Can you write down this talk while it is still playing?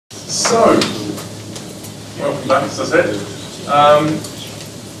So, welcome back, as I said.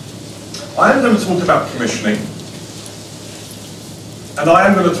 I am going to talk about commissioning, and I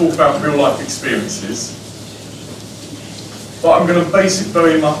am going to talk about real-life experiences, but I'm going to base it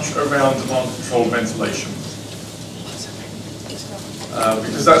very much around demand-controlled ventilation,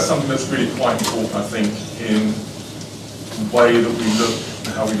 because that's something that's really quite important, I think, in the way that we look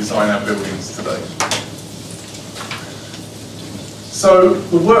at how we design our buildings today. So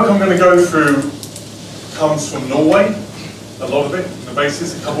the work I'm going to go through comes from Norway, a lot of it, on the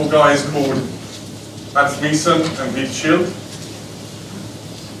basis. A couple of guys called Mads Meeson and Peter Schild.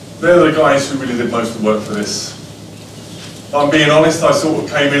 They're the guys who really did most of the work for this. If I'm being honest, I sort of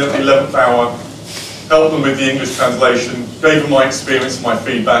came in at the 11th hour, helped them with the English translation, gave them my experience and my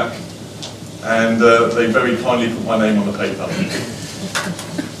feedback, and they very kindly put my name on the paper.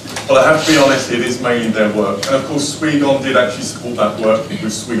 But I have to be honest, it is mainly their work. And of course, Swegon did actually support that work with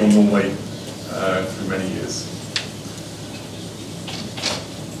Swegon Norway through many years.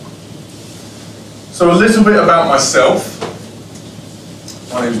 So a little bit about myself.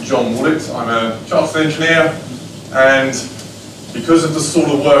 My name is John Woollett. I'm a chartered engineer, and because of the sort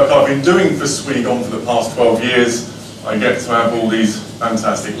of work I've been doing for Swegon for the past 12 years, I get to have all these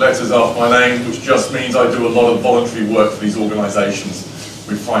fantastic letters after my name, which just means I do a lot of voluntary work for these organisations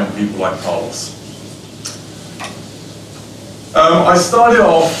with fine people like Carlos. I started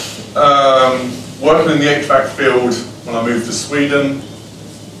off working in the HVAC field when I moved to Sweden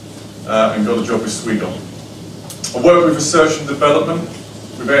and got a job with Swegon. I worked with research and development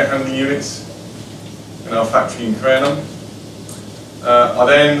with air handling units in our factory in Krenum. I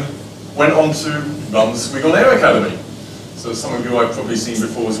then went on to run the Swegon Air Academy. So some of you I've probably seen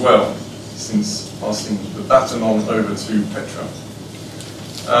before as well, since passing the baton on over to Petra.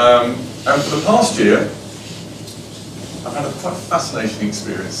 And for the past year, I've had a quite fascinating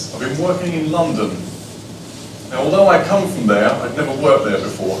experience. I've been working in London. Now, although I come from there, I'd never worked there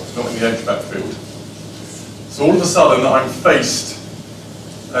before, not in the HVAC field. So all of a sudden, I'm faced,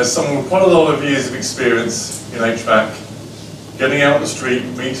 as someone with quite a lot of years of experience in HVAC, getting out on the street,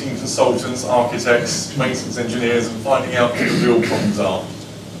 meeting consultants, architects, maintenance engineers, and finding out what the real problems are.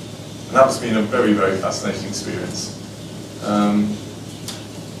 And that's been a very, very fascinating experience.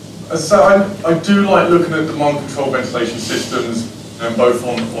 So I do like looking at demand-controlled ventilation systems, both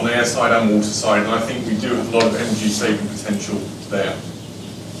on air side and water side, and I think we do have a lot of energy-saving potential there.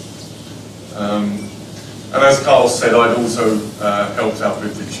 And as Carl said, I'd also helped out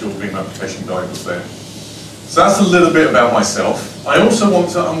with the Chill Beam application guide was there. So that's a little bit about myself. I also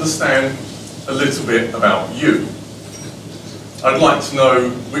want to understand a little bit about you. I'd like to know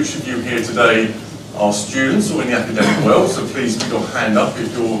which of you here today are students or in the academic world, so please put your hand up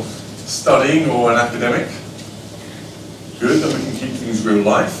if you're studying or an academic. Good, then we can keep things real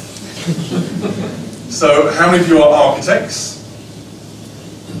life. So, how many of you are architects?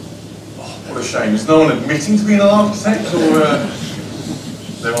 Oh, what a shame. Is no one admitting to being an architect, or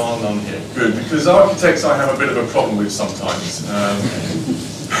there are none here? Good, because architects I have a bit of a problem with sometimes.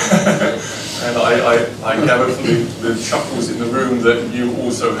 And I gather from the chuckles in the room that you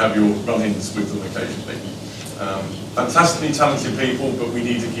also have your run-ins with them occasionally. Fantastically talented people, but we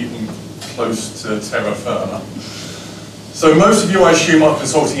need to keep them close to terra firma. So most of you, I assume, are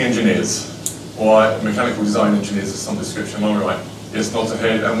consulting engineers, or mechanical design engineers of some description. Am I right? Yes, not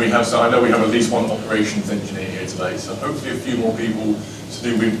ahead. And we have, so I know we have at least one operations engineer here today, so hopefully a few more people to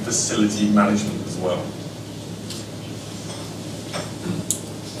do with facility management as well.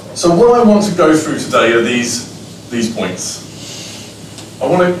 So what I want to go through today are these points. I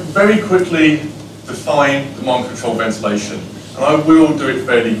want to very quickly define demand-controlled ventilation, and I will do it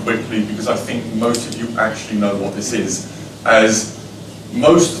fairly quickly because I think most of you actually know what this is, as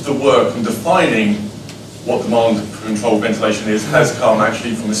most of the work on defining what demand-controlled ventilation is has come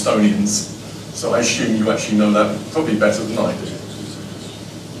actually from Estonians, so I assume you actually know that probably better than I do.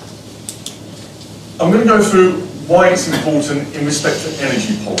 I'm going to go through why it's important in respect to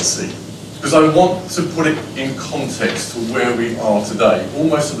energy policy, because I want to put it in context to where we are today,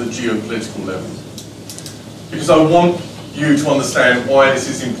 almost at the geopolitical level. Because I want you to understand why this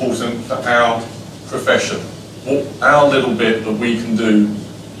is important for our profession, what our little bit that we can do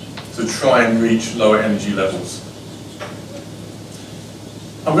to try and reach lower energy levels.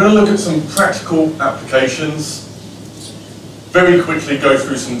 I'm going to look at some practical applications, very quickly go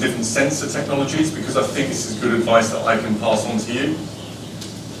through some different sensor technologies because I think this is good advice that I can pass on to you.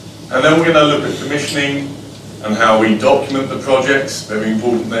 And then we're going to look at commissioning and how we document the projects, very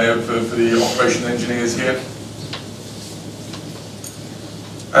important there for the operation engineers here.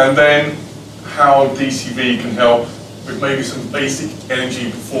 And then how DCV can help with maybe some basic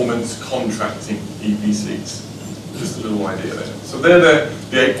energy performance contracting EPCs. Just a little idea there. So they're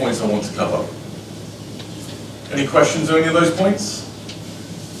the 8 points I want to cover. Any questions on any of those points?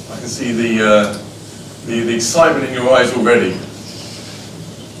 I can see the excitement in your eyes already.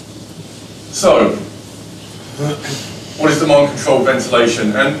 So, what is demand controlled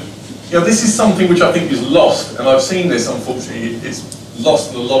ventilation? And this is something which I think is lost, and I've seen this, unfortunately, it's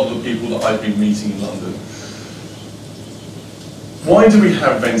lost in a lot of the people that I've been meeting in London. Why do we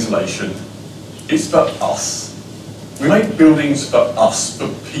have ventilation? It's for us. We make buildings for us, for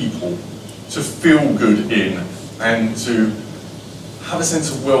people, to feel good in and to have a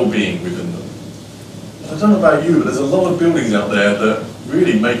sense of well-being within them. I don't know about you, but there's a lot of buildings out there that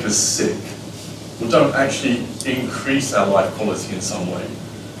really make us sick, or don't actually increase our life quality in some way.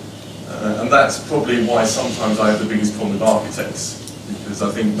 And that's probably why sometimes I have the biggest problem with architects, because I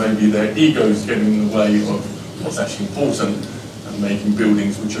think maybe their egos get in the way of what's actually important and making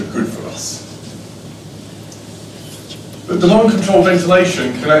buildings which are good for us. But demand control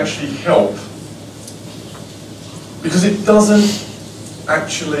ventilation can actually help, because it doesn't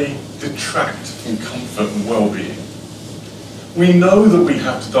actually detract from comfort and well-being. We know that we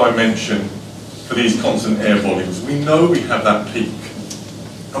have to dimension for these constant air volumes. We know we have that peak,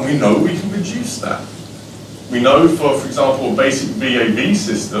 and we know we can reduce that. We know, for example, a basic VAV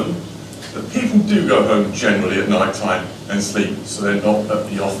system, that people do go home generally at night time and sleep, so they're not at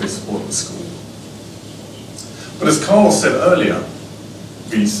the office or at the school. But as Carl said earlier,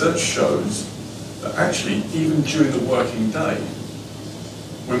 research shows that actually, even during the working day,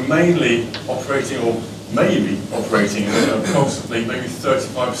 we're mainly operating, or maybe operating at approximately maybe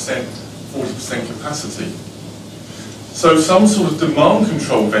 35%, 40% capacity. So some sort of demand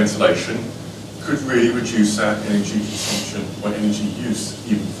control ventilation could really reduce our energy consumption or energy use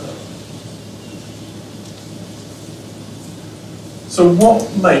even further. So what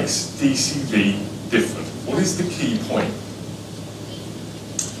makes DCV different? What is the key point?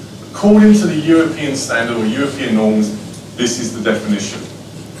 According to the European standard or European norms, this is the definition.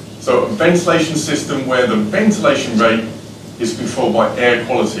 So a ventilation system where the ventilation rate is controlled by air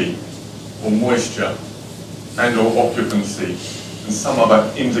quality or moisture and or occupancy and some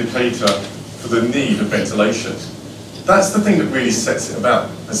other indicator for the need of ventilation. That's the thing that really sets it about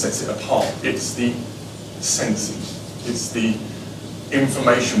and sets it apart. It's the sensing. It's the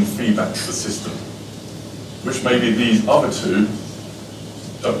information feedback to the system, which maybe these other two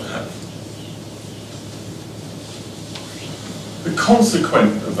don't have. The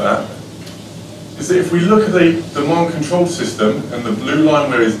consequence of that is that if we look at the demand control system and the blue line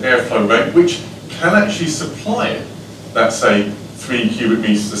where is airflow rate, which can actually supply that, say, 3 cubic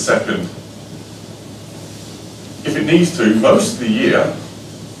meters a second, if it needs to, most of the year,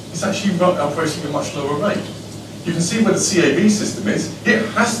 it's actually operating at a much lower rate. You can see where the CAV system is. It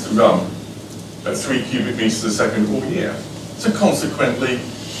has to run at 3 cubic meters a second all year. So consequently,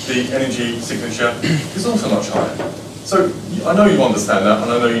 the energy signature is also much higher. So I know you understand that,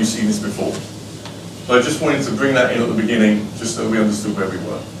 and I know you've seen this before. But I just wanted to bring that in at the beginning, just so we understood where we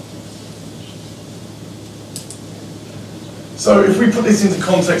were. So if we put this into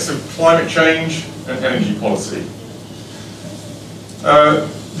context of climate change and energy policy,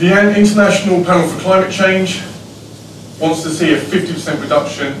 the International Panel for Climate Change wants to see a 50%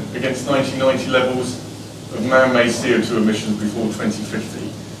 reduction against 1990 levels of man-made CO2 emissions before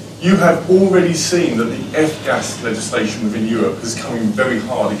 2050. You have already seen that the F-gas legislation within Europe is coming very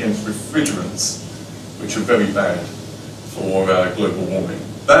hard against refrigerants, which are very bad for global warming.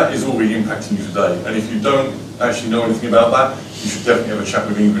 That is already impacting you today, and if you don't actually know anything about that, you should definitely have a chat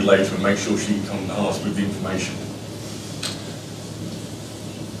with Ingrid later and make sure she can come to us with the information.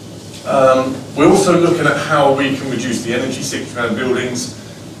 We're also looking at how we can reduce the energy signature in our buildings.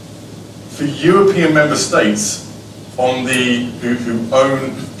 For European member states who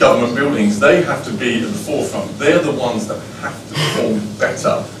own government buildings, they have to be at the forefront. They're the ones that have to perform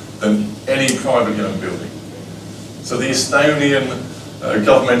better than any privately owned building. So the Estonian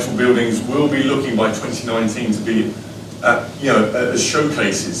governmental buildings will be looking by 2019 to be as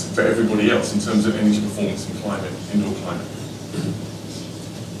showcases for everybody else in terms of energy performance and climate, indoor climate.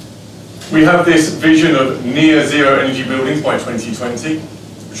 We have this vision of near zero energy buildings by 2020,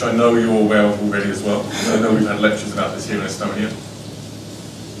 which I know you're aware of already as well. I know we've had lectures about this here in Estonia.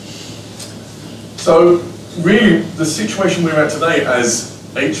 So really, the situation we're at today as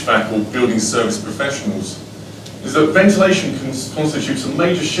HVAC or building service professionals is that ventilation constitutes a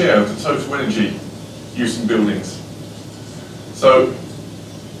major share of the total energy used in buildings. So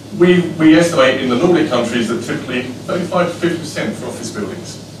we estimate in the Nordic countries that typically 35 to 50% for office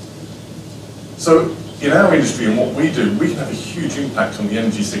buildings. So in our industry and what we do, we can have a huge impact on the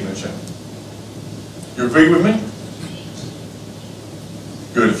energy signature. You agree with me?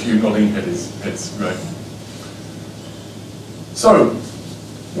 Good, a few nodding heads, great. So,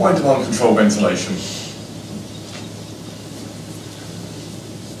 why demand control ventilation?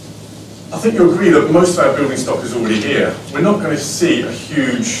 I think you'll agree that most of our building stock is already here. We're not going to see a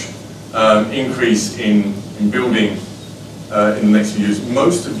huge increase in building in the next few years.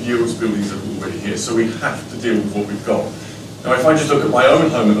 Most of Europe's buildings are already here, so we have to deal with what we've got. Now, if I just look at my own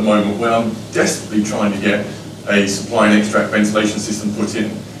home at the moment, where I'm desperately trying to get a supply and extract ventilation system put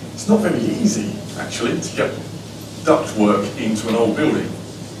in, it's not very easy, actually, to get ductwork into an old building.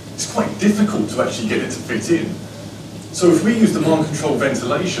 It's quite difficult to actually get it to fit in. So if we use demand control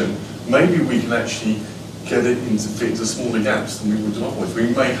ventilation, maybe we can actually get it into fit into smaller gaps than we would do otherwise.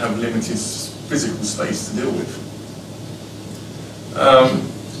 We may have limited physical space to deal with.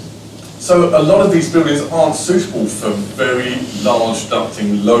 So a lot of these buildings aren't suitable for very large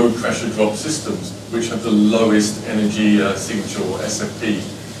ducting, low pressure drop systems, which have the lowest energy signature or SFP.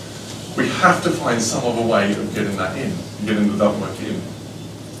 We have to find some other way of getting that in, getting the ductwork in.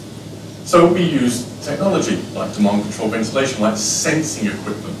 So we use technology like demand control ventilation, like sensing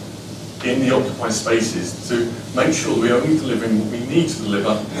equipment in the occupied spaces to make sure that we're only delivering what we need to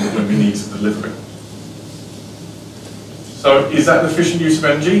deliver when we need to deliver it. So is that an efficient use of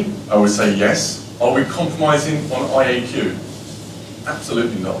energy? I would say yes. Are we compromising on IAQ?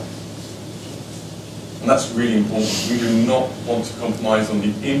 Absolutely not. And that's really important. We do not want to compromise on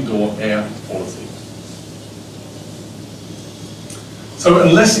the indoor air quality. So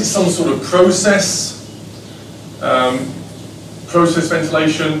unless it's some sort of process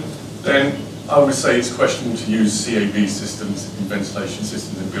ventilation, then I would say it's questionable to use CAV systems in ventilation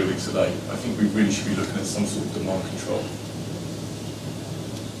systems in buildings today. I think we really should be looking at some sort of demand control.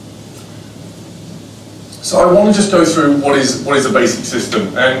 So I want to just go through what is a basic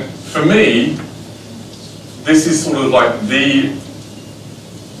system. And for me, this is sort of like the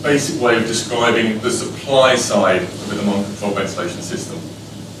basic way of describing the supply side of a demand control ventilation system.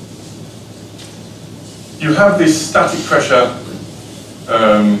 You have this static pressure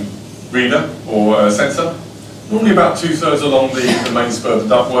reader or sensor, normally about 2/3 along the main spur of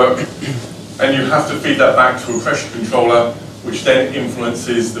the ductwork, and you have to feed that back to a pressure controller, which then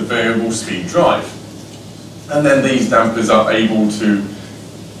influences the variable speed drive. And then these dampers are able to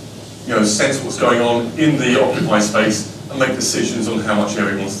sense what's going on in the occupied space and make decisions on how much air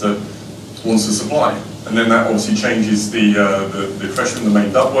it wants to supply. And then that obviously changes the pressure in the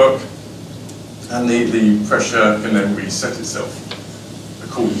main ductwork, and the pressure can then reset itself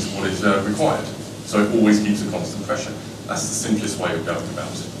according to what is required. So it always keeps a constant pressure. That's the simplest way of going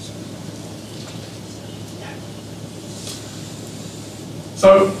about it.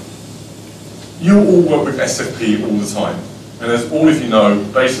 So you all work with SFP all the time. And as all of you know,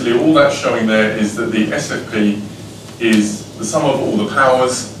 basically all that's showing there is that the SFP is the sum of all the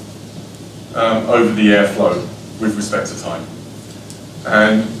powers over the airflow with respect to time.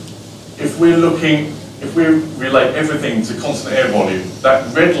 And if we relate everything to constant air volume,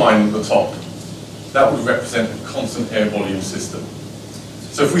 that red line at the top, that would represent a constant air volume system.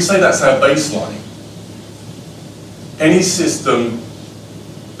 So if we say that's our baseline, any system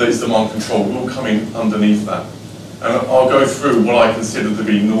that is demand controlled will come in underneath that. And I'll go through what I consider to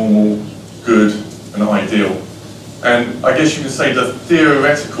be normal, good, and ideal. And I guess you can say the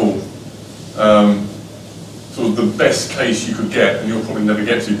theoretical, sort of the best case you could get, and you'll probably never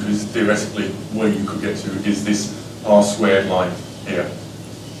get to because theoretically where you could get to is this R² line here.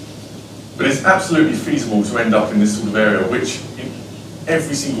 But it's absolutely feasible to end up in this sort of area, which in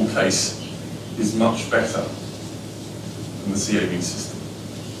every single case is much better than the CAV system.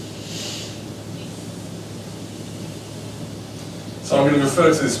 So I'm going to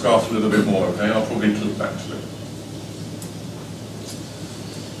refer to this graph a little bit more, okay? I'll probably click back to it.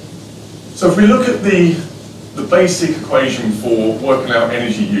 So if we look at the basic equation for working out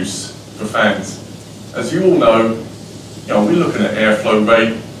energy use for fans, as you all know, we're looking at airflow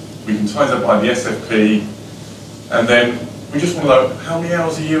rate, we can times that by the SFP, and then we just want to know how many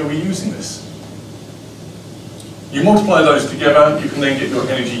hours a year are we using this. You multiply those together, you can then get your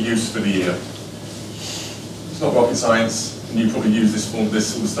energy use for the year. It's not rocket science. And you probably use this sort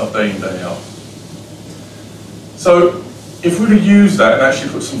of stuff day in, day out. So if we were to use that and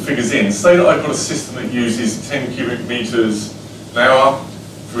actually put some figures in, say that I've got a system that uses 10 cubic meters an hour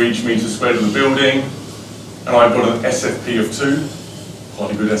for each meter squared of the building, and I've got an SFP of 2,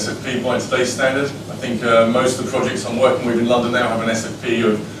 quite a good SFP by today's standard. I think most of the projects I'm working with in London now have an SFP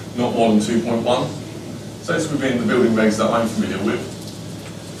of not more than 2.1. So it's within the building regs that I'm familiar with.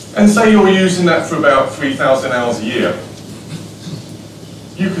 And say you're using that for about 3,000 hours a year.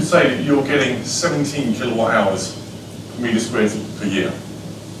 You could say that you're getting 17 kilowatt hours per meter squared per year.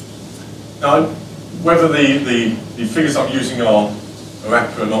 Now, whether the figures I'm using are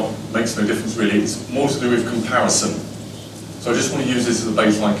accurate or not makes no difference really. It's more to do with comparison. So I just want to use this as a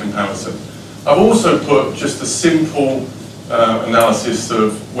baseline comparison. I've also put just a simple analysis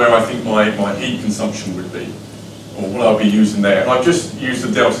of where I think my heat consumption would be, or what I'll be using there. And I've just used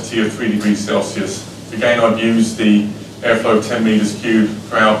the delta T of 3 degrees Celsius. Again, I've used the airflow of 10 meters cubed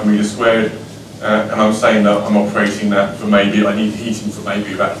per hour per meter squared, and I'm saying that I'm operating that for maybe, I need heating for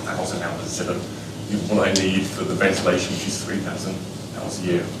maybe about 1,000 hours instead of what I need for the ventilation, which is 3,000 hours a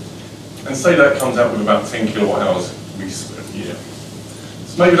year. And say that comes out with about 10 kilowatt hours per meter squared a year.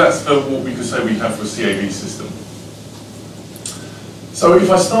 So maybe that's what we could say we have for a CAV system. So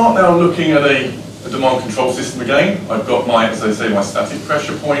if I start now looking at a demand control system again, I've got my, as I say, my static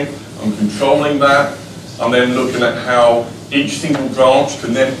pressure point, I'm controlling that, I'm then looking at how each single branch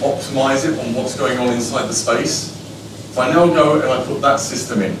can then optimize it on what's going on inside the space. If I now go and I put that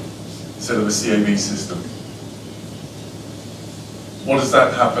system in, instead of a CAV system, what does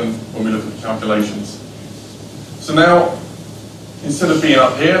that happen when we look at the calculations? So now, instead of being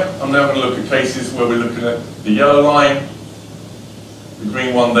up here, I'm now going to look at cases where we're looking at the yellow line, the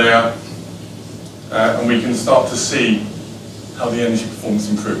green one there, and we can start to see how the energy performance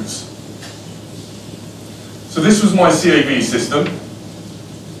improves. So this was my CAV system,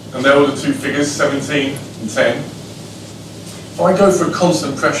 and there were the two figures, 17 and 10. If I go for a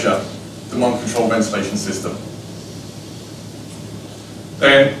constant pressure demand control ventilation system,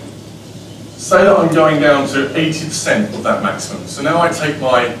 then say that I'm going down to 80% of that maximum. So now I take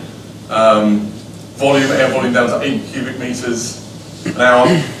my air volume down to 8 cubic meters an hour,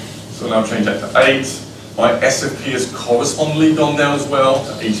 so now change that to 8. My SFP has correspondingly gone down as well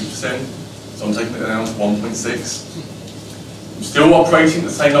to 80%. So I'm taking it down to 1.6. I'm still operating the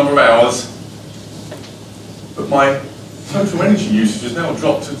same number of hours, but my total energy usage has now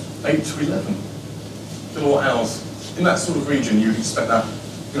dropped to 8 to 11 kilowatt hours. In that sort of region, you'd expect that,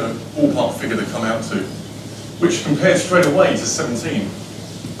 ballpark figure to come out to, which compared straight away to 17,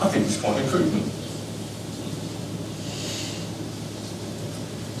 I think is quite an improvement.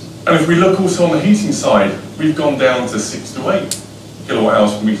 And if we look also on the heating side, we've gone down to 6 to 8 kilowatt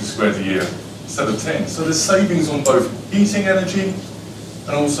hours per meter squared a year, instead of 10. So there's savings on both heating energy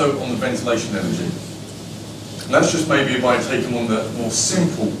and also on the ventilation energy. And that's just maybe by taking on the more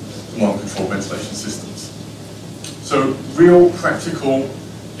simple demand control ventilation systems. So real practical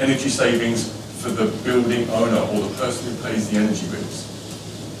energy savings for the building owner or the person who pays the energy bills.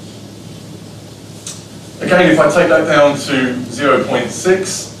 Again, if I take that down to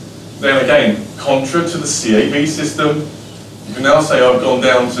 0.6, then again, contra to the CAV system, you can now say I've gone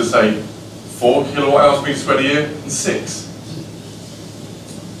down to, say, 4 kilowatt hours per meter squared a year and 6.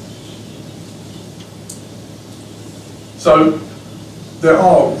 So there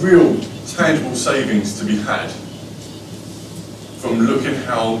are real tangible savings to be had from looking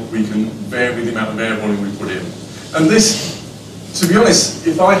how we can vary the amount of air volume we put in. And this, to be honest,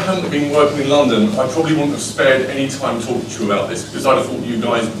 if I hadn't been working in London, I probably wouldn't have spared any time talking to you about this, because I'd have thought you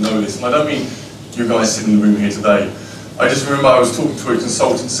guys would know this. And I don't mean you guys sitting in the room here today. I just remember I was talking to a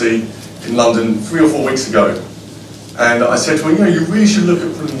consultancy in London 3 or 4 weeks ago, and I said to him, you really should look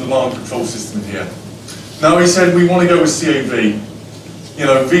at putting the demand control system in here. Now he said, we want to go with CAV.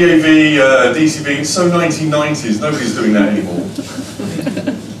 VAV, DCV, it's so 1990s, nobody's doing that anymore.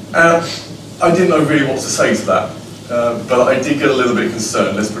 I didn't know really what to say to that, but I did get a little bit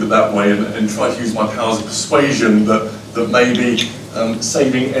concerned, let's put it that way, and try to use my powers of persuasion that maybe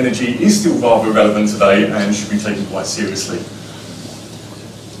saving energy is still rather relevant today and should be taken quite seriously.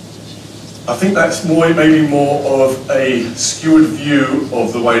 I think that's maybe more of a skewed view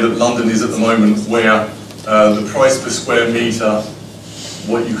of the way that London is at the moment, where the price per square metre,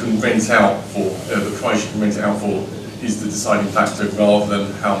 what you can rent out for, the price you can rent it out for is the deciding factor rather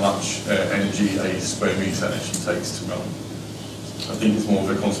than how much energy a square metre actually takes to run. I think it's more of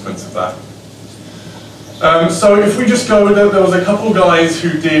a consequence of that. So if we just go with it, there was a couple of guys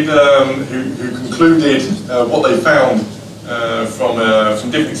who did, who concluded what they found from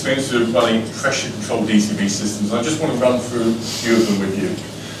different experiences of running pressure-controlled DCV systems. I just want to run through a few of them with you.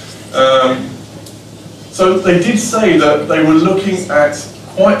 So they did say that they were looking at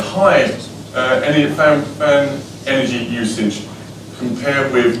quite high energy usage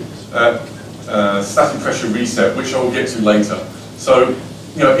compared with static pressure reset, which I will get to later. So,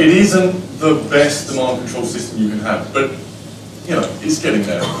 it isn't the best demand control system you can have, but, it's getting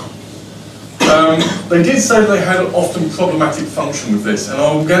there. They did say they had an often problematic function with this, and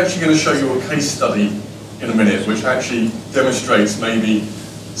I'm actually going to show you a case study in a minute which actually demonstrates maybe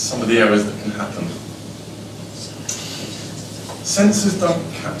some of the errors that can happen. Sensors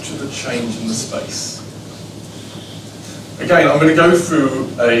don't capture the change in the space. Again, I'm going to go through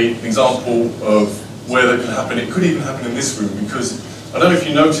an example of where that can happen. It could even happen in this room, because I don't know if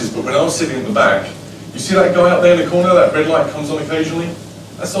you noticed, but when I was sitting in the back, you see that guy up there in the corner, that red light comes on occasionally?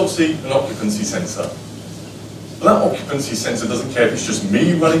 That's obviously an occupancy sensor. But that occupancy sensor doesn't care if it's just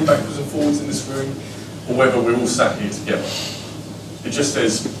me running backwards and forwards in this room, or whether we're all sat here together. It just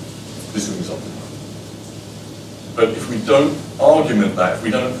says, this room is occupied. But if we don't argument that, if we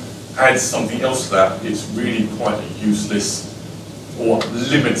don't add something else to that, it's really quite a useless or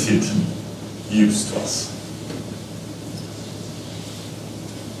limited use to us.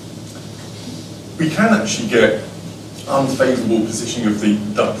 We can actually get unfavourable positioning of the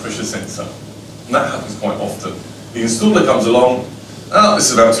duct pressure sensor, and that happens quite often. The installer comes along,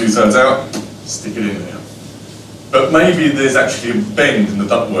 this is about 2/3 out, stick it in there. But maybe there's actually a bend in the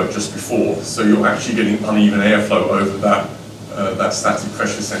ductwork just before, so you're actually getting uneven airflow over that static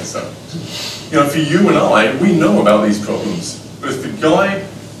pressure sensor. You know, for you and I, we know about these problems, but if the guy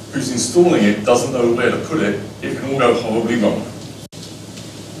who's installing it doesn't know where to put it, it can all go horribly wrong.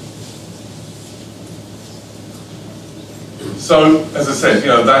 So, as I said, you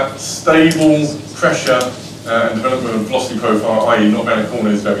know, that stable pressure and development of velocity profile, i.e. not around a corner,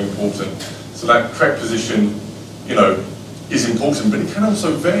 is very important. So that correct position, you know, is important, but it can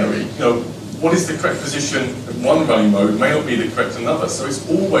also vary. You know, what is the correct position in one running mode may not be the correct in another, so it's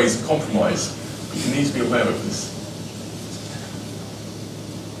always a compromise. But you need to be aware of this.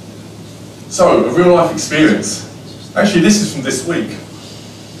 So, a real life experience. Actually, this is from this week.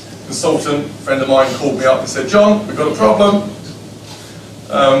 Consultant, friend of mine, called me up and said, John, we've got a problem.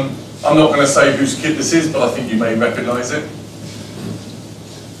 I'm not going to say whose kit this is, but I think you may recognise it.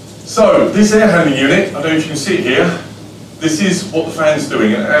 So, this air handling unit, I don't know if you can see it here, this is what the fan's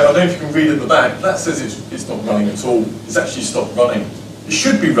doing. And I don't know if you can read at the back, that says it's not running at all. It's actually stopped running. It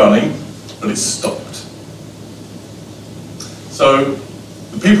should be running, but it's stopped. So,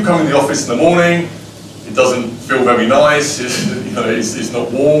 the people come in the office in the morning, it doesn't feel very nice, it's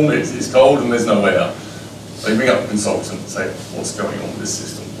not warm, it's cold and there's no air. They ring up the consultant and say, what's going on with this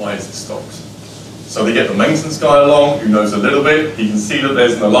system? Why is it stopped? So they get the maintenance guy along, who knows a little bit, he can see that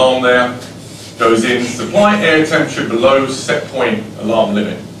there's an alarm there, goes in, supply air temperature below set point alarm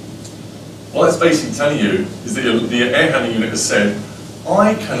limit. What that's basically telling you is that the air handling unit has said,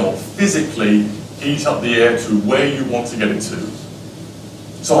 I cannot physically heat up the air to where you want to get it to.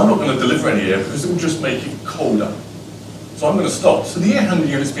 So I'm not going to deliver any air because it will just make it colder. So I'm going to stop. So the air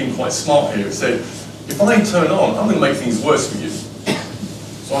handling unit's been quite smart here. It said, if I turn on, I'm going to make things worse for you.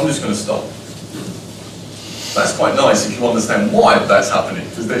 So I'm just going to stop. That's quite nice if you understand why that's happening,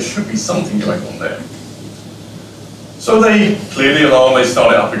 because there should be something going on there. So they clear the alarm, they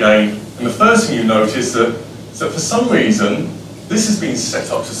start it up again, and the first thing you notice is that for some reason, this has been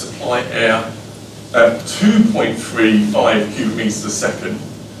set up to supply air at 2.35 cubic meters a second,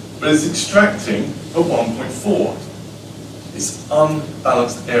 but it's extracting at 1.4. It's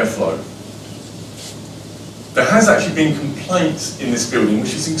unbalanced airflow. There has actually been complaints in this building,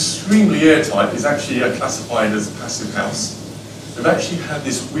 which is extremely airtight, is actually classified as a passive house. They've actually had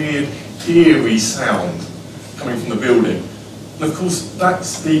this weird, eerie sound coming from the building. And of course,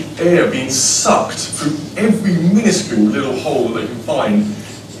 that's the air being sucked through every minuscule little hole that they can find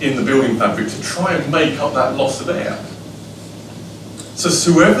in the building fabric to try and make up that loss of air. So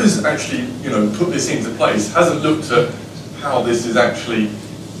whoever's actually, put this into place hasn't looked at how this is actually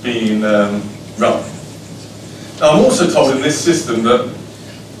being run. Now, I'm also told in this system that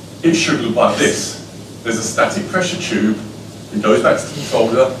it should look like this. There's a static pressure tube that goes back to the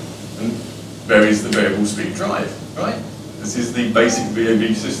controller and varies the variable speed drive, right? This is the basic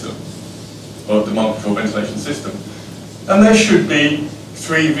VAV system, or demand control ventilation system. And there should be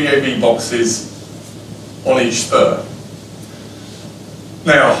 3 VAV boxes on each spur.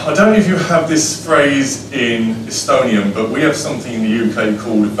 Now, I don't know if you have this phrase in Estonian, but we have something in the UK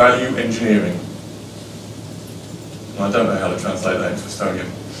called value engineering. I don't know how to translate that into Estonian,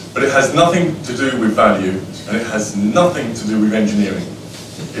 but it has nothing to do with value, and it has nothing to do with engineering.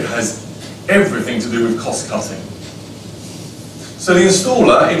 It has everything to do with cost cutting. So the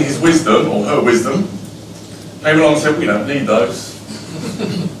installer, in his wisdom, or her wisdom, came along and said, we don't need those.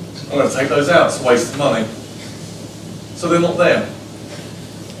 I'm going to take those out, it's a waste of money. So they're not there.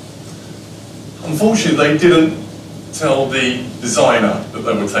 Unfortunately, they didn't tell the designer that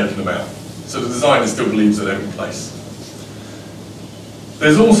they were taking them out. So the designer still believes that they're in place.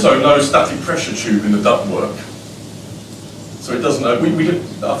 There's also no static pressure tube in the ductwork. So it doesn't, I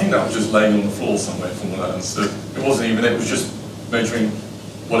think that was just laying on the floor somewhere from what I understood. It wasn't even, it was just measuring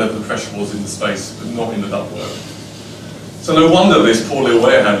whatever the pressure was in the space, but not in the ductwork. So no wonder this poor little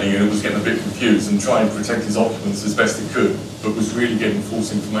air handling unit was getting a bit confused and trying to protect its occupants as best it could, but was really getting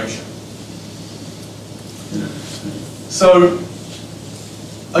false information. So,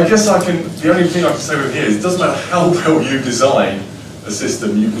 I guess the only thing I can say over here is it doesn't matter how well you design a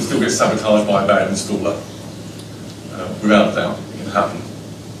system, you can still get sabotaged by a bad installer. Without a doubt, it can happen.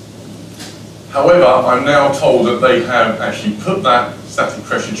 However, I'm now told that they have actually put that static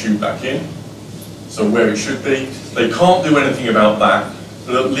pressure tube back in, so where it should be. They can't do anything about that,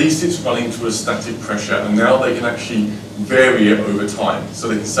 but at least it's running to a static pressure, and now they can actually vary it over time. So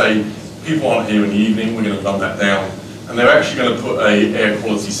they can say, people aren't here in the evening, we're going to run that down. And they're actually going to put an air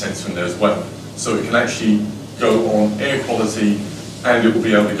quality sensor in there as well. So it can actually go on air quality, and it will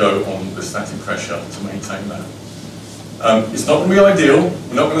be able to go on the static pressure to maintain that. It's not going to be ideal.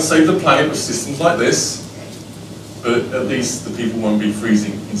 We're not going to save the planet with systems like this, but at least the people won't be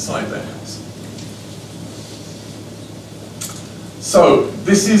freezing inside their house. So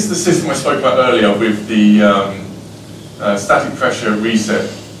this is the system I spoke about earlier with the static pressure reset.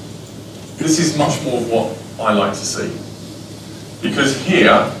 This is much more of what I like to see. Because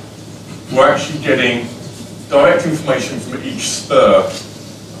here, we're actually getting direct information from each spur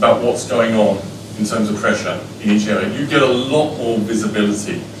about what's going on in terms of pressure in each area. You get a lot more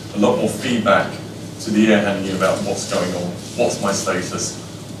visibility, a lot more feedback to the air handling about what's going on, what's my status,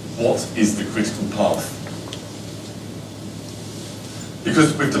 what is the critical path.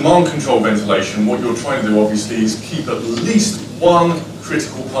 Because with demand control ventilation, what you're trying to do obviously is keep at least one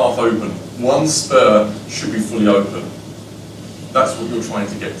critical path open. One spur should be fully open. That's what you're trying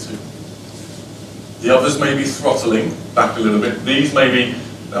to get to. The others may be throttling back a little bit. These may be,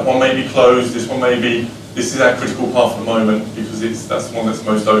 that one may be closed, this one may be, this is our critical path at the moment because that's the one that's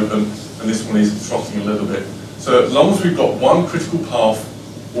most open, and this one is throttling a little bit. So as long as we've got one critical path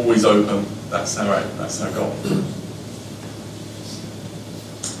always open, that's our goal.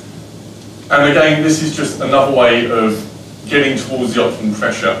 And again, this is just another way of getting towards the optimum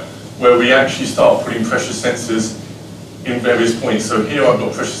pressure, where we actually start putting pressure sensors in various points. So here I've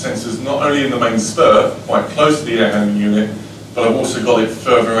got pressure sensors not only in the main spur, quite close to the air handling unit, but I've also got it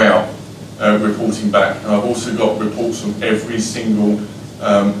further out, reporting back. And I've also got reports from every single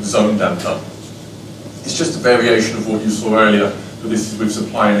zone damper. It's just a variation of what you saw earlier, but this is with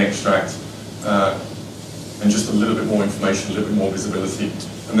supply and extract, and just a little bit more information, a little bit more visibility.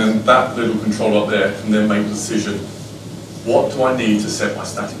 And then that little control up there can then make the decision, what do I need to set my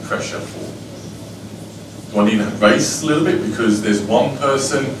static pressure for? Do I need to race a little bit because there's one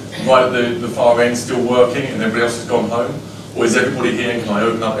person right at the far end still working and everybody else has gone home? Or is everybody here and can I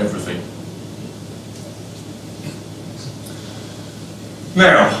open up everything?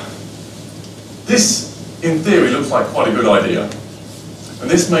 Now, this in theory looks like quite a good idea. And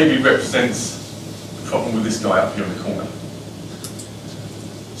this maybe represents the problem with this guy up here in the corner.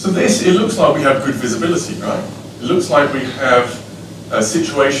 So this, it looks like we have good visibility, right? It looks like we have a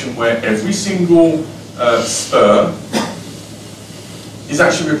situation where every single spur is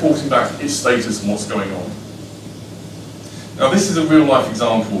actually reporting back its status and what's going on. Now this is a real life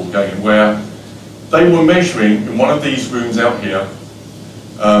example again where they were measuring in one of these rooms out here,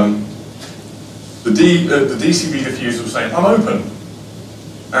 the DCV diffuser was saying, I'm open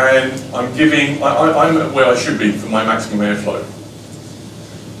and I'm at where I should be for my maximum airflow.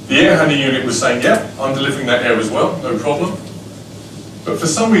 The air handling unit was saying, yeah, I'm delivering that air as well, no problem. But for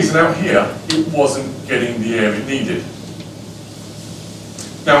some reason out here, it wasn't getting the air it needed.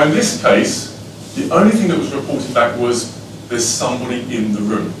 Now in this case, the only thing that was reporting back was there's somebody in the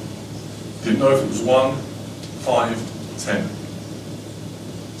room. Didn't know if it was 1, 5, 10.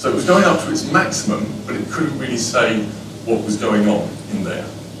 So it was going up to its maximum, but it couldn't really say what was going on in there.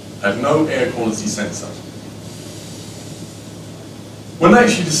 Had no air quality sensor. When they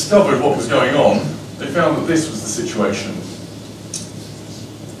actually discovered what was going on, they found that this was the situation.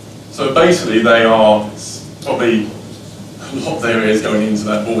 So basically they are probably a lot of their air is going into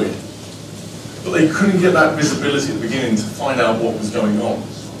that void. But they couldn't get that visibility at the beginning to find out what was going on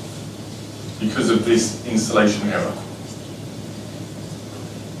because of this installation error.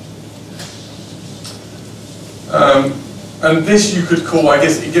 And this you could call, I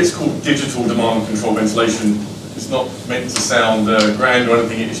guess it gets called digital demand control ventilation. It's not meant to sound grand or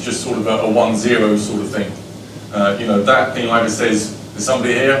anything, it's just sort of a 1-0 sort of thing. You know, that thing either says, there's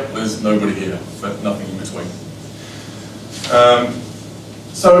somebody here, or there's nobody here, but nothing in between.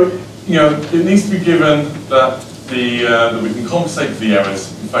 So, you know, it needs to be given that that we can compensate for the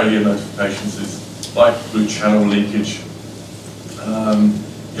errors and failure notifications is like root channel leakage.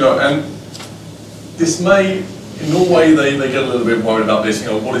 And this may, in Norway, they get a little bit worried about this.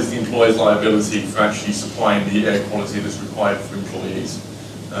 What is the employer's liability for actually supplying the air quality that's required for employees?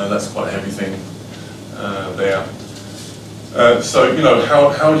 That's quite a heavy thing there. So,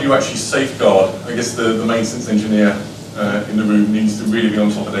 how do you actually safeguard? I guess the maintenance engineer in the room needs to really be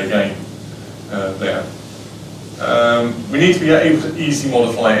on top of their game there. We need to be able to easily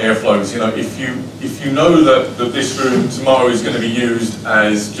modify airflows. If you know that this room tomorrow is going to be used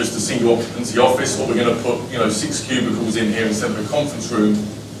as just a single occupancy office, or we're going to put 6 cubicles in here instead of a conference room,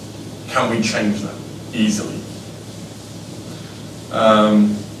 can we change that easily?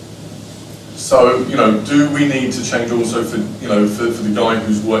 So do we need to change also for for the guy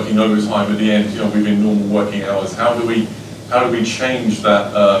who's working overtime at the end? Within normal working hours, how do we change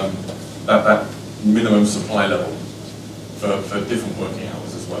that that minimum supply level for different working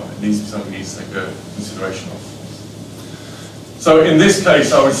hours as well? It needs to be something we need to take consideration of. So in this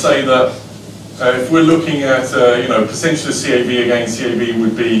case, I would say that if we're looking at percentage of CAB, again, CAB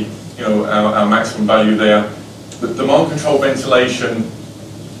would be our maximum value there. The demand control ventilation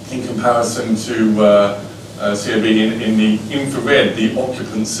in comparison to CAB in the infrared, the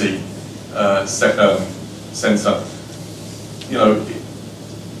occupancy sensor,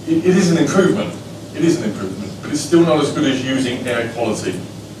 it is an improvement. It is an improvement, but it's still not as good as using air quality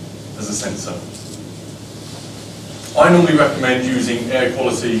as a sensor. I normally recommend using air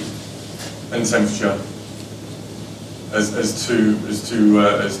quality and temperature as two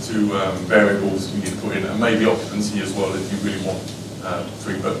variables you need to put in, and maybe occupancy as well if you really want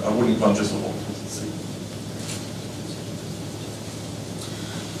 3, but I wouldn't run just on occupancy.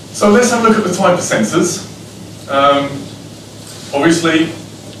 So let's have a look at the type of sensors. Obviously,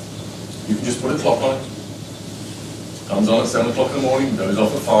 you can just put a clock on it. Comes on at 7 o'clock in the morning, goes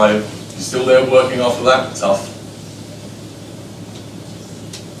off at 5. You're still there working after that, tough.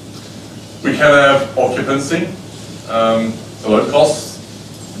 We can have occupancy, the low cost,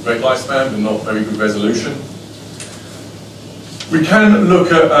 great lifespan, but not very good resolution. We can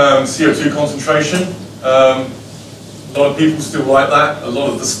look at CO2 concentration. A lot of people still like that. A lot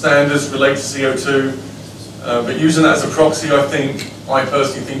of the standards relate to CO2. But using that as a proxy, I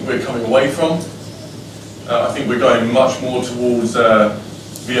personally think we're coming away from. I think we're going much more towards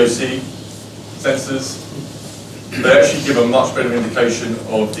VOC sensors. They actually give a much better indication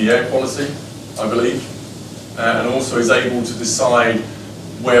of the air quality, I believe, and also is able to decide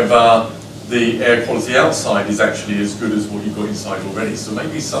whether the air quality outside is actually as good as what you've got inside already. So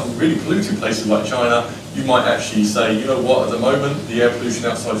maybe some really polluted places like China, you might actually say, you know what, at the moment the air pollution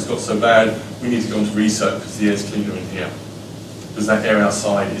outside has got so bad, we need to go into research because the air's cleaner in here. Because that air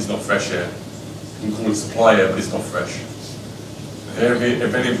outside is not fresh air. You can call it supply air, but it's not fresh.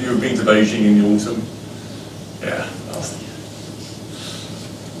 If any of you have been to Beijing in the autumn, yeah, nasty.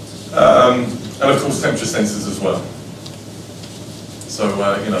 And of course temperature sensors as well. So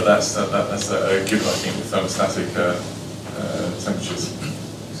that's a given, I think, with thermostatic temperatures.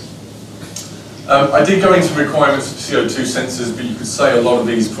 I did go into requirements for CO2 sensors, but you could say a lot of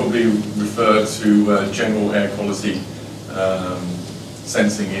these probably refer to general air quality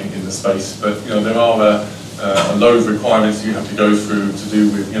sensing in the space. But there are a load of requirements you have to go through to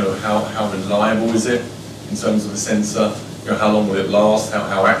do with how reliable is it in terms of the sensor, how long will it last,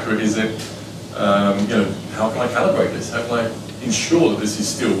 how accurate is it, how can I calibrate this, how can I ensure that this is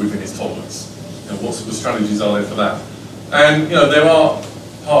still within its tolerance, what sort of strategies are there for that. And there are,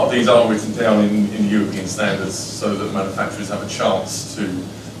 part of these are written down in European standards so that manufacturers have a chance to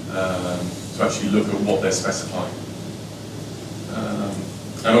actually look at what they're specifying.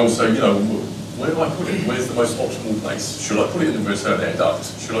 And also, where do I put it? Where's the most optimal place? Should I put it in the return air duct?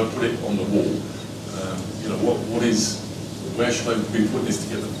 Should I put it on the wall? Where should I be putting this to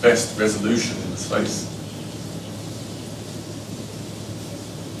get the best resolution in the space?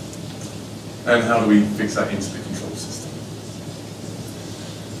 And how do we fix that into the control system?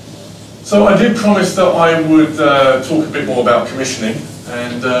 So I did promise that I would talk a bit more about commissioning,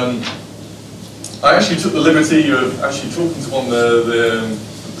 and I actually took the liberty of actually talking to one of the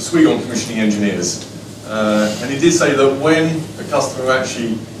Sweden commissioning engineers, and he did say that when a customer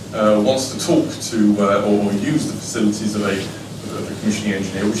actually wants to talk to or use the facilities of a commissioning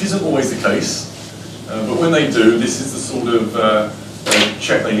engineer, which isn't always the case, but when they do, this is the sort of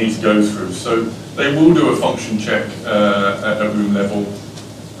check they need to go through. So they will do a function check at room level,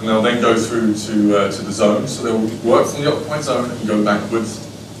 and they'll then go through to the zone. So they'll work from the occupied zone and go backwards,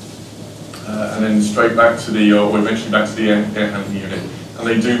 and then straight back to the, or eventually back to the air handling unit. And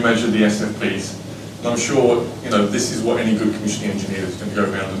they do measure the SFPs. And I'm sure, you know, this is what any good commissioning engineer is going to go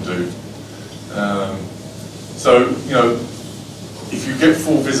around and do. So, you know, if you get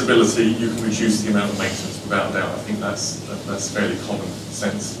full visibility, you can reduce the amount of maintenance without a doubt. I think that's a fairly common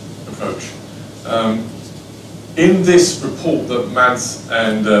sense approach. In this report that Mads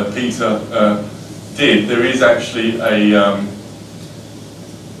and Peter did, there is actually a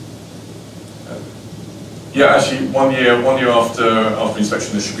actually one year after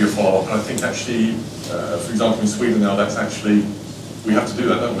inspection there should be a follow-up, and I think actually, for example, in Sweden now, that's actually, we have to do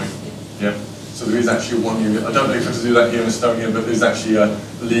that, don't we? Yeah. So there is actually 1 year. I don't know if you have to do that here in Estonia, but there's actually a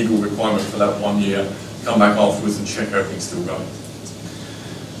legal requirement for that 1 year. Come back afterwards and check everything's still going.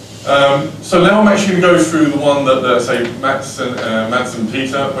 So now I'm actually going to go through the one that say Mads and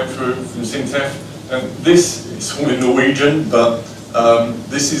Peter went through from Sintef, and this is all in Norwegian, but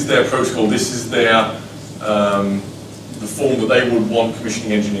this is their protocol. This is their the form that they would want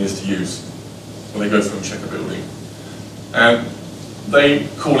commissioning engineers to use when they go through and check a building. And they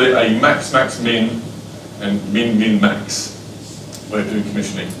call it a max, max, min, and min, min, max way of doing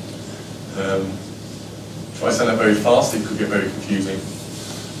commissioning. If I say that very fast, it could get very confusing.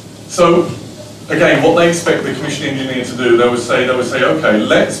 So, again, what they expect the commissioning engineer to do, they would say, okay,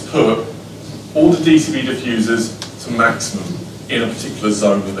 let's put all the DCB diffusers to maximum in a particular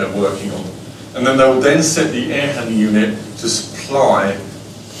zone that they're working on. And then they'll then set the air handling unit to supply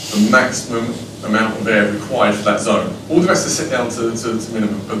the maximum amount of air required for that zone. All the rest is set down to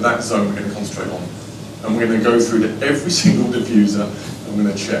minimum, but that zone we're going to concentrate on. And we're going to go through to every single diffuser, and we're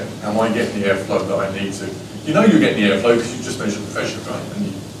going to check, am I getting the airflow that I need to? You know you're getting the airflow because you just measured the pressure, right? And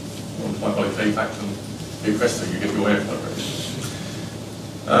you multiply by the K factor and the presto, you get your airflow rate.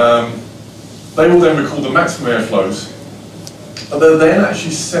 They will then record the maximum airflows, but they'll then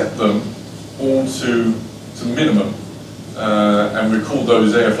actually set them all to minimum and record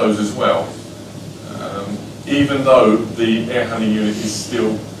those airflows as well, even though the air handling unit is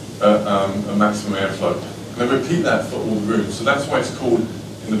still a maximum airflow. And they repeat that for all the rooms, so that's why it's called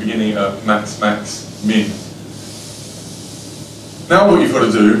in the beginning max, max, min. Now what you've got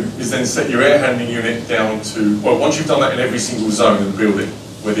to do is then set your air handling unit down to, well, once you've done that in every single zone in the building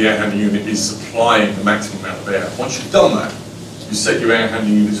where the air handling unit is supplying the maximum amount of air, once you've done that, you set your air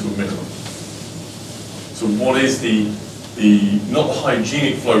handling unit to a minimum. So what is not the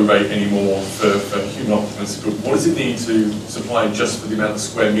hygienic flow rate anymore for human occupants, but what does it need to supply just for the amount of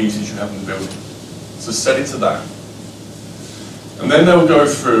square meters you have in the building? So set it to that. And then they'll go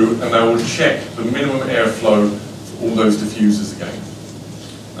through and they will check the minimum airflow for all those diffusers again.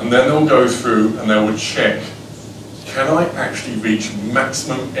 And then they'll go through and they will check, can I actually reach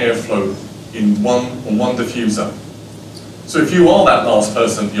maximum airflow in one diffuser? So if you are that last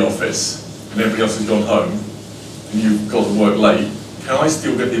person at the office and everybody else has gone home and you've got to work late, can I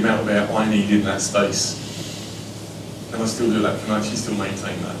still get the amount of air I need in that space? Can I still do that? Can I actually still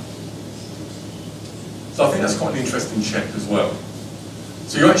maintain that? So I think that's quite an interesting check as well.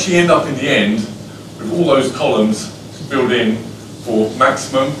 So you actually end up in the end with all those columns filled in for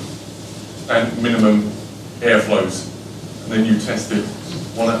maximum and minimum airflows, and then you test it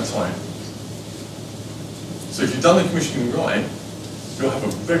one at a time. So if you've done the commissioning right, you'll have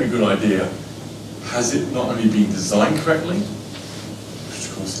a very good idea, has it not only been designed correctly, which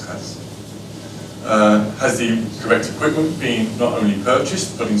of course it has the correct equipment been not only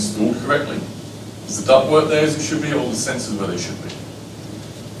purchased but installed correctly? Is the ductwork there as it should be, or the sensors where they should be?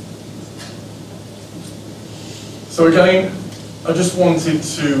 So again, I just wanted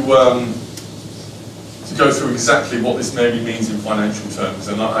to go through exactly what this maybe means in financial terms,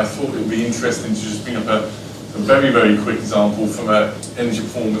 and I thought it would be interesting to just bring up a very, very quick example from an energy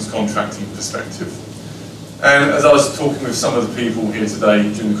performance contracting perspective. And as I was talking with some of the people here today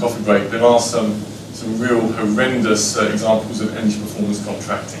during the coffee break, there are some real horrendous examples of energy performance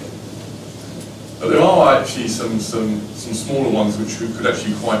contracting. But there are actually some smaller ones which could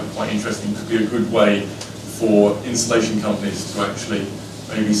actually be quite interesting, could be a good way for installation companies to actually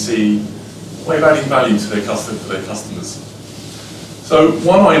maybe see a way of adding value to their customers. So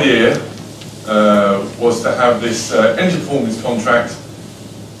one idea was to have this energy performance contract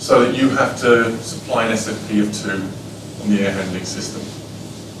so that you have to supply an SFP of 2 on the air handling system.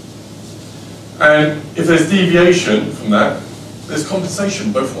 And if there's deviation from that, there's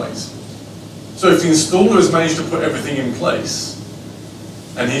compensation both ways. So if the installer has managed to put everything in place,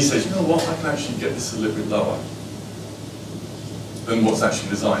 and he says, you know what, I can actually get this a little bit lower than what's actually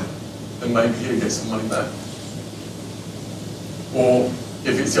designed, then maybe he'll get some money back. Or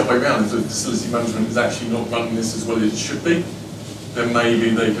if it's the other way around, if the facility management is actually not running this as well as it should be, then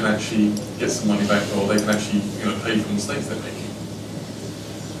maybe they can actually get some money back, or they can actually pay for the mistakes they're making.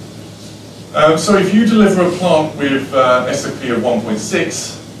 So if you deliver a plant with SFP of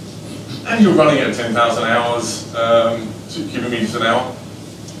 1.6 and you're running at 10,000 hours, cubic meters an hour,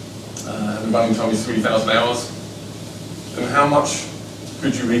 and the running time is 3,000 hours, then how much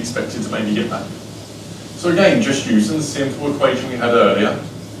could you be expected to maybe get back? So again, just using the simple equation we had earlier,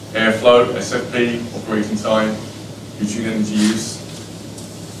 airflow, SFP, operating time, future energy use.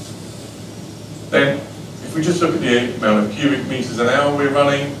 Then, if we just look at the amount of cubic meters an hour we're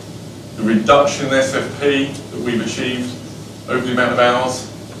running, the reduction in SFP that we've achieved over the amount of hours,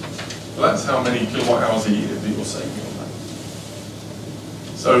 well, that's how many kilowatt hours a year that you're saving on that.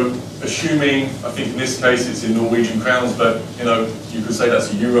 So, assuming, I think in this case it's in Norwegian crowns, but you could say that's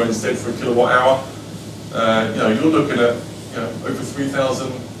a euro instead for a kilowatt hour. You're looking at over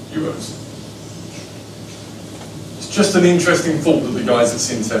 3,000 euros. It's just an interesting thought that the guys at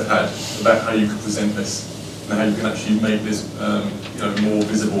Syntef had about how you could present this and how you can actually make this more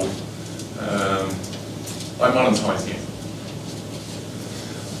visible by monetizing it.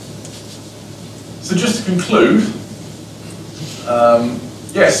 So just to conclude,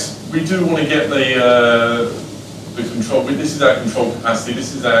 yes, we do want to get the control. This is our control capacity.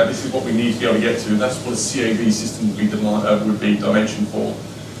 This is what we need to be able to get to. That's what a CAV system would be dimensioned for.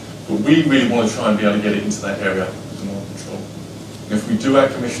 But we really want to try and be able to get it into that area of demand control. And if we do our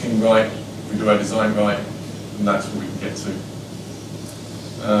commissioning right, if we do our design right, then that's what we can get to.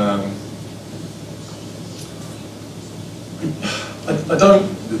 I don't.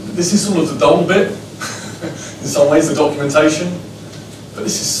 This is sort of the dull bit in some ways, the documentation, but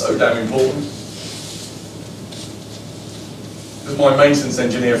this is so damn important. There's my maintenance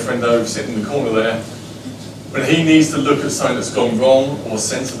engineer friend over sitting in the corner there. When he needs to look at something that's gone wrong or a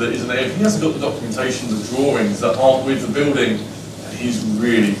sensor that isn't there, if he hasn't got the documentation, the drawings that aren't with the building, he's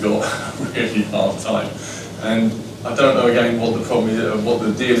really got a really hard time. And I don't know again what the problem is, what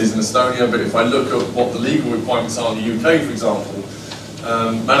the deal is in Estonia, but if I look at what the legal requirements are in the UK, for example,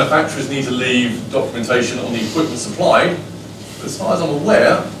 manufacturers need to leave documentation on the equipment supplied. But as far as I'm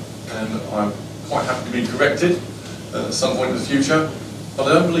aware, and I'm quite happy to be corrected at some point in the future, but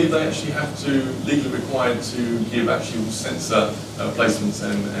I don't believe they actually have to, legally required to give actual sensor placements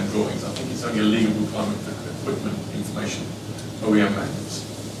and drawings. I think it's only a legal requirement for equipment information, OEM manuals.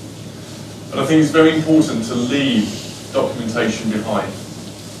 But I think it's very important to leave documentation behind.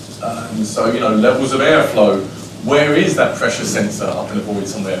 So, levels of airflow, where is that pressure sensor up in the void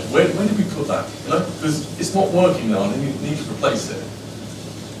somewhere? Where did we put that? Because it's not working now and you need to replace it.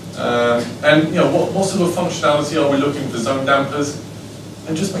 And what sort of functionality are we looking for zone dampers?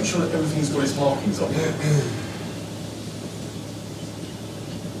 And just make sure that everything's got its markings on it.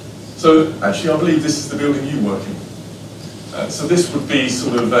 So actually, I believe this is the building you work in. So this would be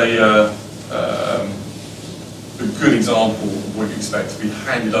sort of a good example of what you expect to be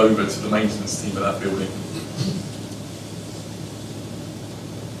handed over to the maintenance team of that building.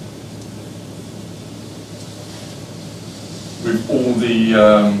 With all the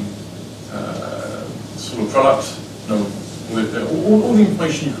sort of product, all the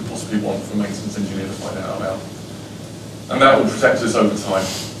information you could possibly want from a maintenance engineer to find out about. And that will protect us over time.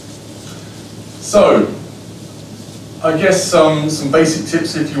 So, I guess some basic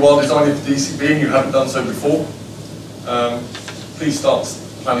tips if you are designing for DCB and you haven't done so before. Please start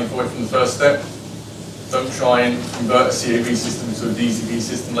planning for it from the first step. Don't try and convert a CAV system into a DCB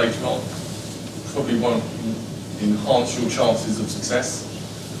system later on. Probably won't enhance your chances of success.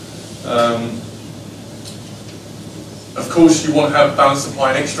 Of course, you want to have balanced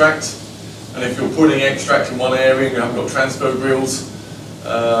supply and extract. And if you're putting extract in one area and you haven't got transfer grills,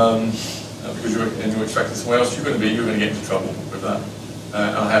 because you're extracting somewhere else, you're going to get into trouble with that.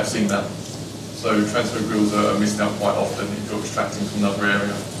 And I have seen that. So transfer grills are missed out quite often if you're extracting from another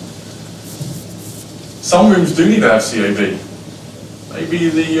area. Some rooms do need to have CAV. Maybe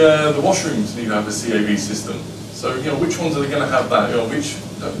the washrooms need to have a CAV system. So which ones are they going to have that?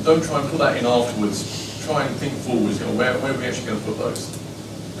 Don't try and put that in afterwards. Try and think forwards. Where are we actually going to put those?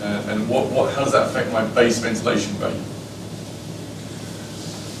 And how does that affect my base ventilation rate?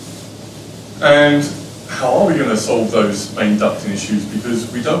 And how are we going to solve those main ducting issues?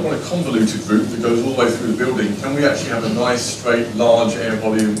 Because we don't want a convoluted route that goes all the way through the building. Can we actually have a nice, straight, large air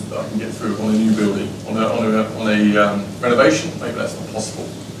volume that I can get through on a new building? On a renovation, maybe that's not possible.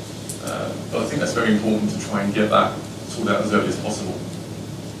 But I think that's very important to try and get that sorted out as early as possible.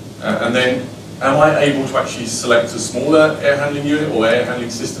 And then, am I able to actually select a smaller air handling unit or air handling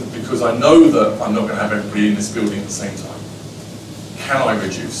system because I know that I'm not going to have everybody in this building at the same time? Can I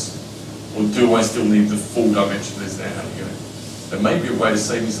reduce? Or do I still need the full dimension of this air handling unit? There may be a way of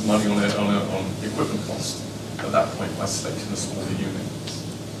saving some money on equipment cost at that point by selecting a smaller unit,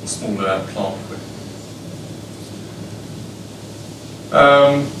 or smaller plant equipment.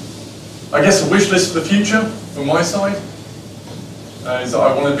 I guess a wish list for the future from my side is that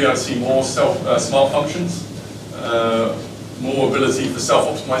I want to be able to see more smart functions, more ability for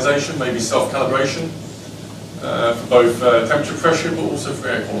self-optimization, maybe self-calibration, for both temperature, pressure, but also for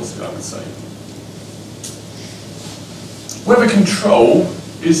air quality, I would say. Weather control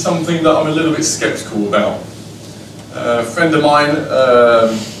is something that I'm a little bit skeptical about. A friend of mine,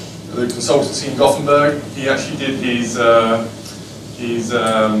 the consultancy in Gothenburg, he actually did his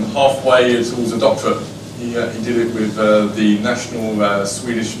halfway towards a doctorate. He did it with the National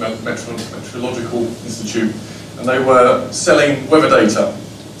Swedish Meteorological Institute, and they were selling weather data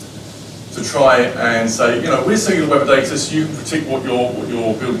to try and say, you know, we're selling the weather data so you can predict what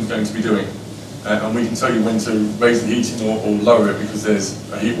your building's going to be doing, and we can tell you when to raise the heating or lower it because there's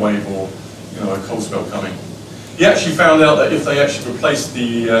a heat wave or, you know, a cold spell coming. He actually found out that if they actually replaced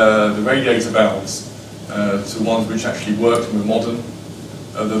the radiator valves to ones which actually worked and were modern,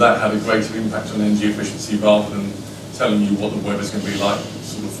 that had a greater impact on energy efficiency rather than telling you what the weather's going to be like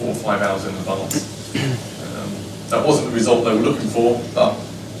sort of 4 or 5 hours in advance. That wasn't the result they were looking for, but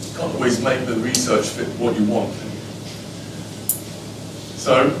you can't always make the research fit what you want.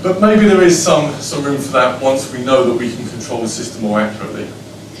 So, but maybe there is some room for that once we know that we can control the system more accurately.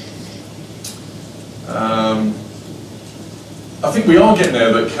 I think we are getting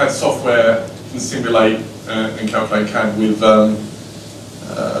there that CAD software can simulate and calculate CAD with a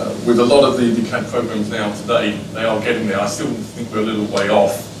lot of the CAD programs now today. They are getting there. I still think we're a little way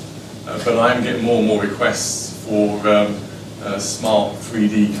off, but I am getting more and more requests for smart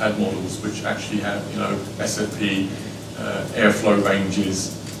 3D CAD models which actually have, you know, SFP, airflow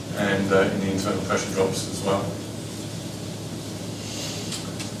ranges, and in the internal pressure drops as well.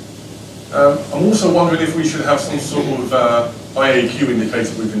 I'm also wondering if we should have some sort of IAQ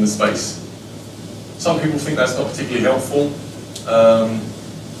indicator within the space. Some people think that's not particularly helpful,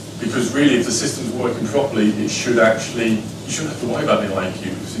 because really if the system's working properly, it should actually, you shouldn't have to worry about the IAQ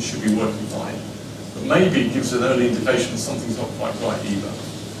because it should be working fine. But maybe it gives an early indication that something's not quite right either.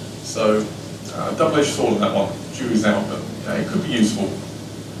 So, double-edged sword on that one, jury's out, but yeah, it could be useful.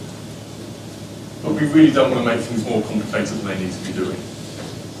 But we really don't want to make things more complicated than they need to be doing.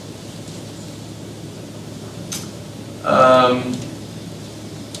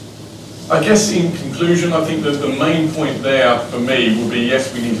 I guess in conclusion, I think that the main point there for me would be,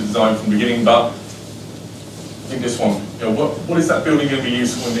 yes, we need to design from the beginning, but I think this one, you know, what is that building going to be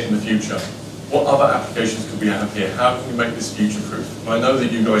useful in the future? What other applications could we have here? How can we make this future-proof? I know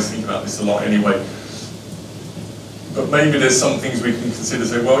that you guys think about this a lot anyway, but maybe there's some things we can consider,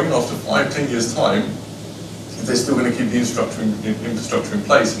 say, well, you know, after 5–10 years' time, if they're still going to keep the infrastructure in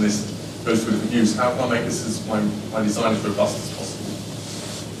place and this goes through different use, how can I make this as my design as robust as possible?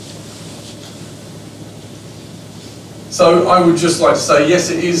 So I would just like to say, yes,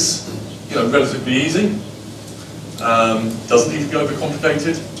 it is, you know, relatively easy. Doesn't need to be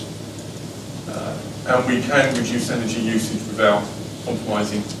overcomplicated, and we can reduce energy usage without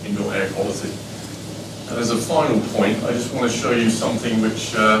compromising indoor air quality. And as a final point, I just want to show you something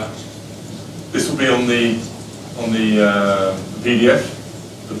which this will be on the PDF,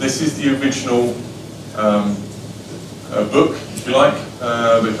 but this is the original book, if you like,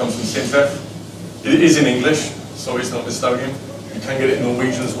 that comes from Sintef. It is in English. Sorry, it's not Estonian. You can get it in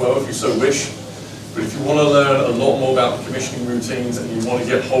Norwegian as well if you so wish. But if you want to learn a lot more about the commissioning routines and you want to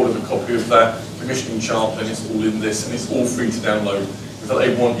get hold of a copy of that commissioning chart, then it's all in this and it's all free to download. If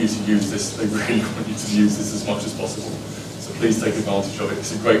they want you to use this, they really want you to use this as much as possible. So please take advantage of it.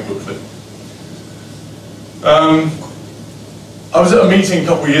 It's a great booklet. I was at a meeting a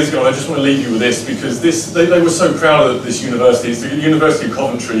couple of years ago and I just want to leave you with this because they were so proud of this university. It's the University of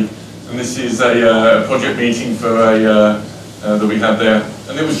Coventry. And this is a project meeting for that we had there,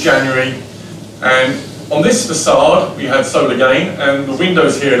 and it was January. And on this facade, we had solar gain, and the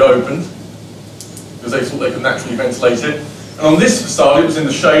windows here had opened because they thought they could naturally ventilate it. And on this facade, it was in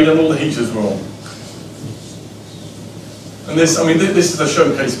the shade, and all the heaters were on. And this, I mean, this is a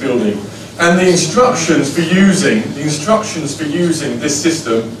showcase building, and the instructions for using this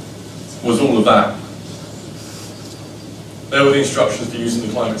system was all of that. There were the instructions for using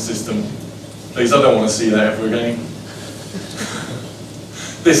the climate system. Please, I don't want to see that ever again.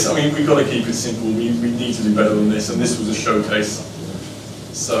 This, I mean, we've got to keep it simple. We need to do better than this, and this was a showcase.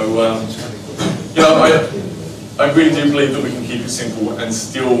 So, you know, I really do believe that we can keep it simple and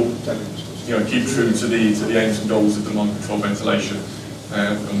still, you know, keep true to the aims and goals of demand control ventilation,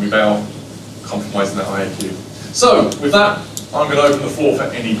 and without compromising that IAQ. So, with that, I'm going to open the floor for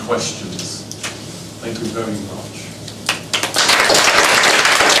any questions. Thank you very much.